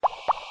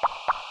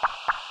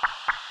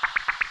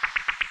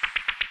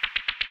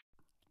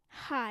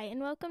Hi,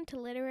 and welcome to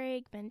Literary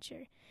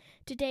Adventure.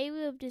 Today we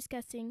will be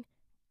discussing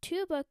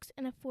 2 books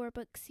in a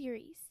 4-book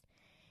series.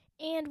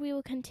 And we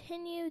will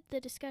continue the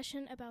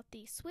discussion about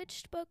the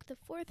Switched book, the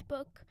 4th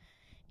book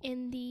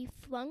in the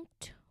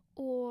Flunked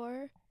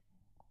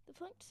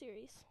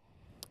series.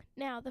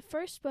 Now, the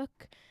first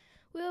book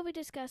we will be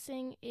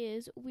discussing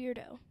is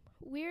Weirdo.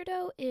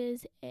 Weirdo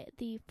is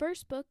the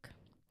first book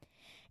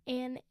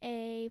in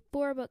a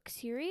 4-book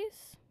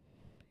series.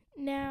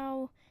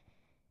 Now,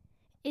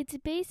 it's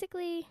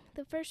basically,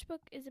 the first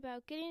book is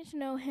about getting to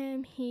know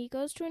him. He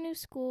goes to a new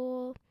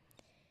school.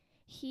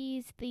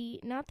 He's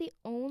not the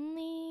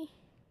only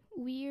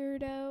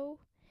weirdo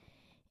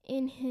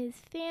in his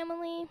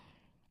family.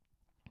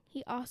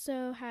 He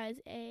also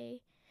has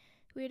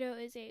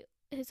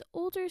his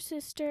older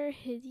sister,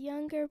 his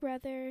younger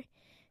brother,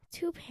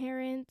 2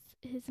 parents.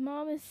 His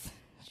mom is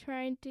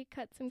trying to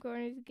cut some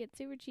corners and get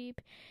super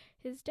cheap.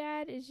 His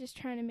dad is just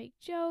trying to make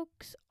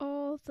jokes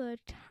all the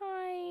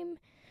time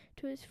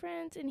to his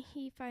friends, and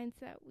he finds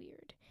that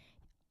weird.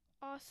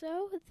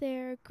 Also,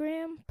 their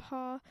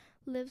grandpa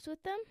lives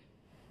with them,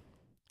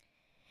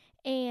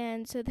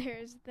 and so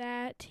there's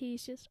that.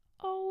 He's just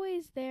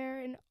always there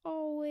and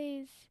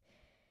always,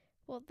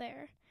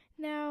 there.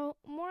 Now,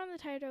 more on the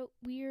title,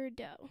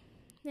 Weirdo.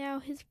 Now,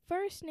 his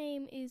first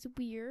name is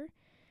Weir,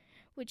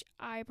 which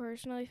I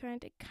personally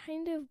find a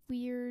kind of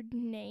weird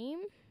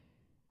name,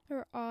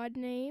 or odd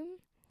name.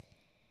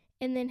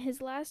 And then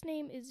his last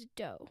name is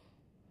Doe.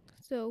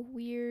 So,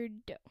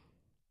 Weirdo.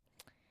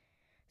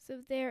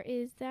 So there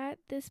is that.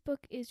 This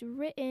book is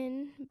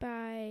written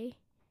by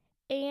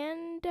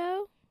Anne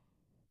Doe,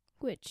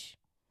 which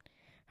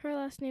her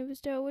last name is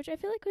Doe, which I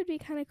feel like would be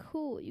kind of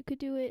cool. You could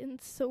do it in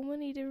so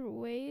many different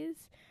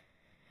ways.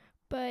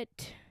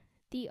 But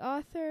the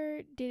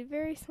author did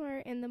very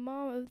smart, and the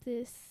mom of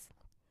this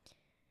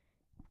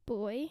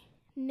boy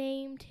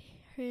named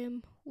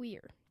him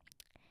Weir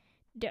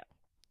Doe.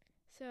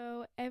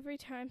 So every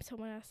time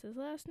someone asks his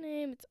last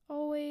name, it's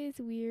always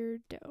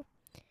Weirdo.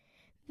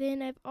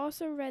 Then I've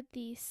also read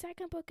the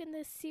second book in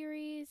this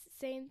series,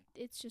 saying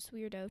it's just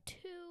Weirdo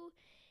 2,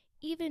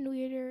 even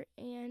weirder,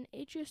 and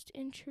it just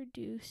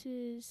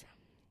introduces,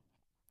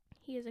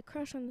 he has a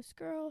crush on this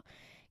girl,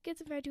 gets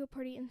invited to a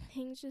party, and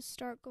things just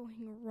start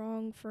going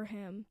wrong for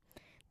him.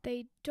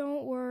 They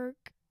don't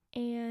work,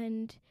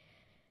 and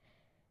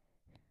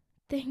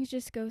things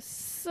just go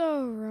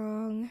so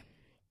wrong.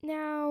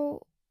 Now,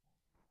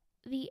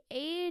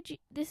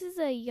 this is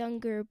a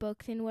younger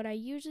book than what I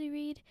usually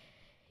read.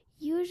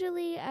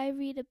 Usually I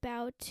read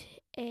about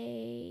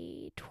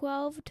a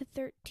 12 to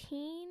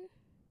 13,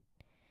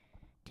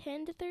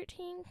 10 to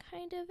 13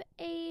 kind of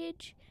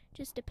age,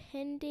 just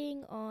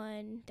depending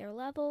on their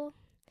level.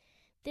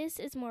 This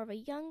is more of a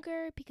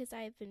younger because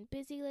I've been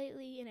busy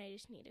lately and I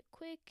just need a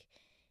quick,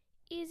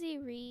 easy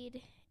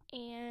read,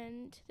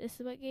 and this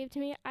is what it gave to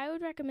me. I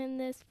would recommend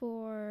this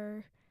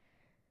for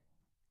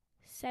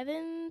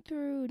 7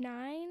 through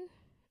 9,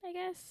 I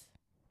guess.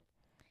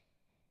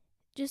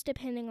 Just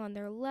depending on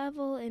their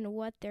level and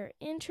what they're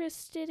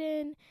interested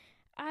in.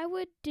 I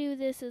would do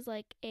this as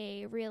like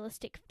a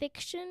realistic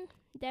fiction,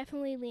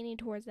 definitely leaning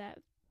towards that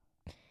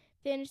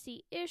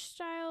fantasy-ish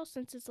style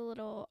since it's a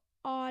little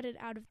odd and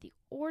out of the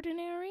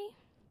ordinary.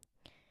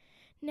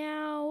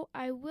 Now,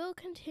 I will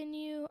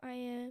continue. I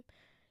am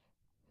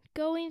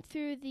going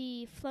through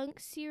the Flunk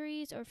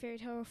series or Fairy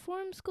Tale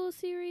Reform School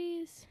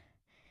series,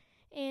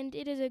 and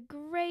it is a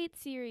great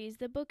series.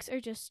 The books are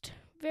just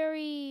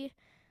very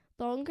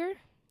longer.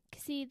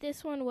 See,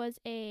 this one was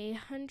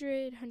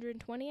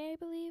 120, I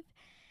believe,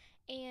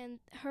 and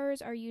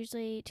hers are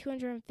usually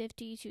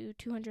 250 to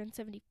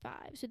 275,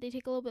 so they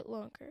take a little bit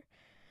longer.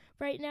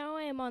 Right now,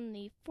 I am on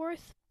the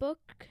 4th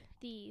book,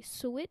 the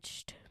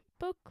Switched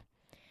book.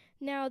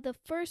 Now, the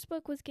first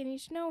book was Getting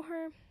to Know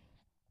Her,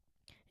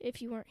 if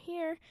you weren't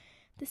here.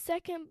 The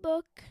second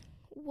book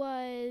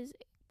was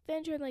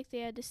Adventure in Like They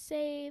Had to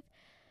Save.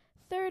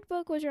 Third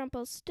book was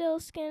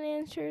Rumpelstiltskin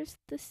Enters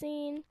the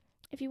Scene.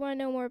 If you want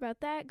to know more about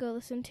that, go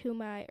listen to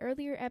my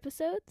earlier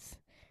episodes.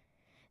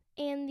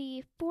 And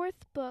the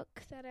 4th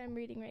book that I'm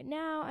reading right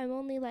now, I'm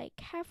only like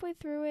halfway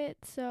through it,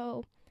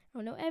 so I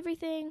don't know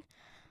everything.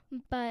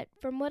 But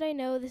from what I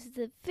know, this is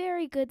a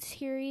very good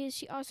series.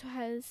 She also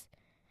has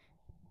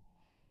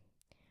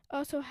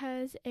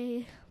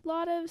a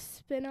lot of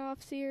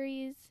spin-off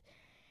series,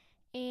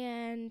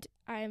 and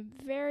I'm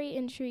very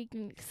intrigued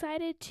and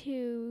excited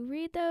to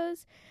read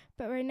those.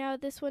 But right now,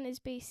 this one is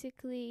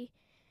basically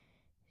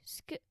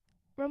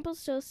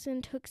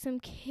Rumpelstiltskin took some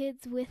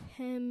kids with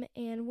him,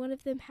 and one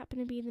of them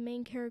happened to be the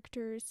main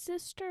character's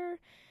sister,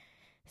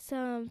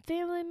 some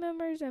family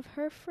members of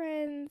her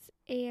friends,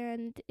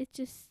 and it's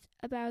just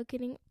about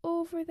getting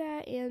over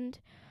that. And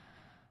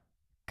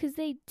because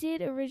they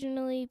did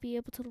originally be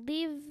able to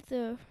leave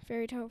the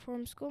Fairy Tale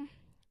Reform School,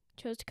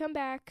 chose to come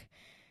back,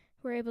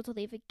 were able to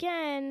leave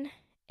again,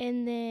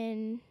 and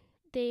then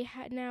they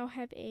now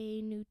have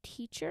a new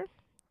teacher.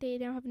 They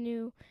now have a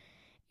new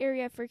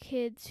area for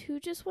kids who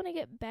just want to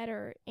get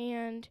better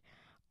and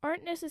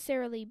aren't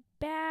necessarily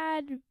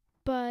bad,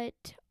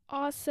 but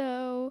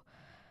also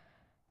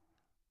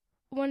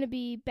want to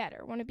be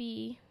better, want to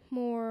be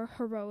more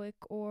heroic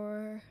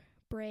or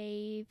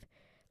brave,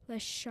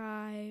 less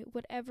shy,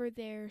 whatever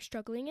they're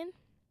struggling in.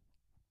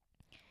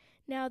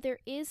 Now, there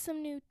is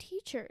some new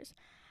teachers.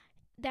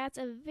 That's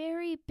a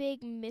very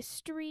big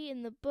mystery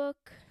in the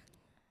book.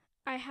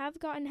 I have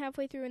gotten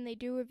halfway through and they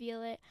do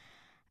reveal it.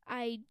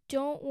 I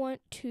don't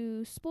want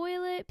to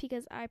spoil it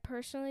because I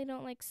personally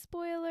don't like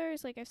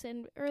spoilers. Like I've said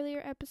in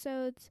earlier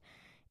episodes,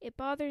 it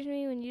bothers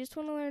me when you just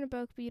want to learn a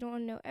book but you don't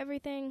want to know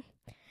everything.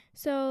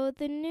 So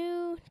the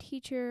new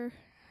teacher,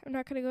 I'm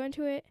not going to go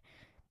into it,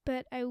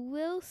 but I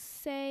will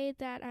say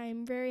that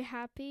I'm very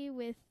happy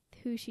with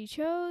who she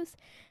chose,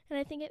 and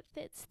I think it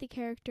fits the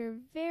character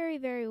very,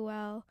 very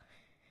well.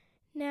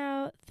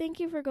 Now, thank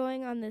you for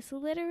going on this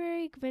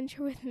literary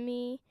adventure with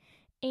me,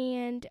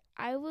 and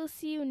I will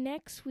see you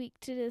next week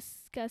to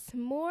discuss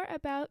more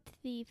about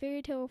the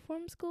Fairy Tale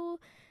Reform School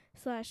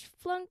 /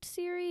 Flunked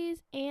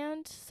series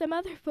and some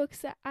other books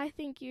that I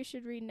think you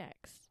should read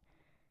next.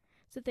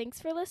 So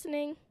thanks for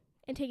listening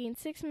and taking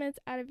 6 minutes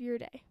out of your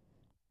day.